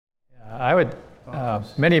I would,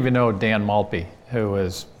 many of you know Dan Maltby, who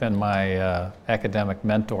has been my academic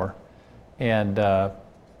mentor. And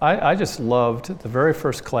I just loved the very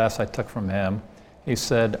first class I took from him. He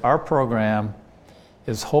said, our program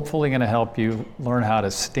is hopefully going to help you learn how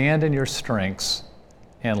to stand in your strengths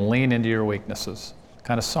and lean into your weaknesses.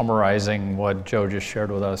 Kind of summarizing what Joe just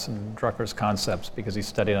shared with us and Drucker's concepts, because he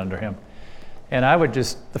studied under him. And I would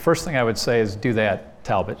the first thing I would say is do that,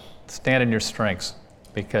 Talbot. Stand in your strengths,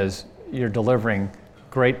 because you're delivering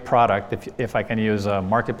great product, if I can use a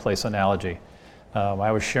marketplace analogy.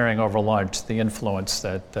 I was sharing over lunch the influence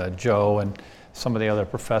that Joe and some of the other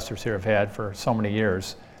professors here have had for so many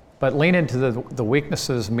years. But lean into the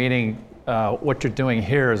weaknesses, meaning what you're doing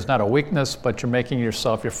here is not a weakness, but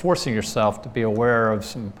you're forcing yourself to be aware of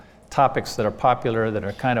some topics that are popular, that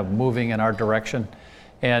are kind of moving in our direction,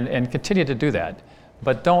 and continue to do that.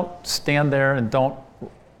 But don't stand there and don't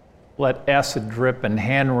let acid drip and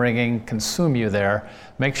hand-wringing consume you there.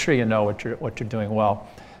 Make sure you know what you're doing well.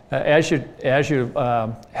 As you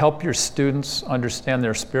help your students understand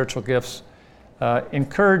their spiritual gifts,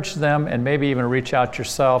 encourage them, and maybe even reach out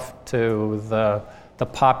yourself to the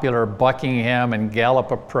popular Buckingham and Gallup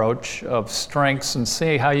approach of strengths, and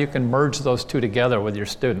see how you can merge those two together with your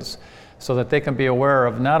students, so that they can be aware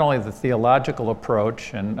of not only the theological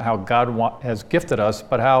approach and how God has gifted us,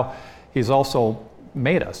 but how He's also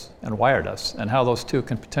made us and wired us, and how those two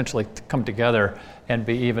can potentially come together and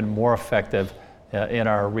be even more effective in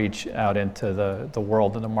our reach out into the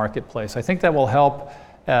world and the marketplace. I think that will help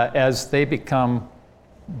as they become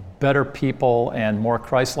better people and more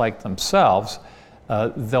Christ-like themselves.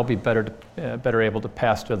 They'll be better able to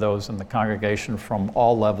pastor those in the congregation from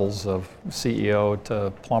all levels, of CEO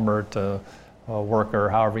to plumber to worker,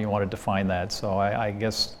 however you want to define that. So I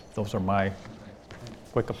guess those are my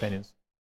quick opinions.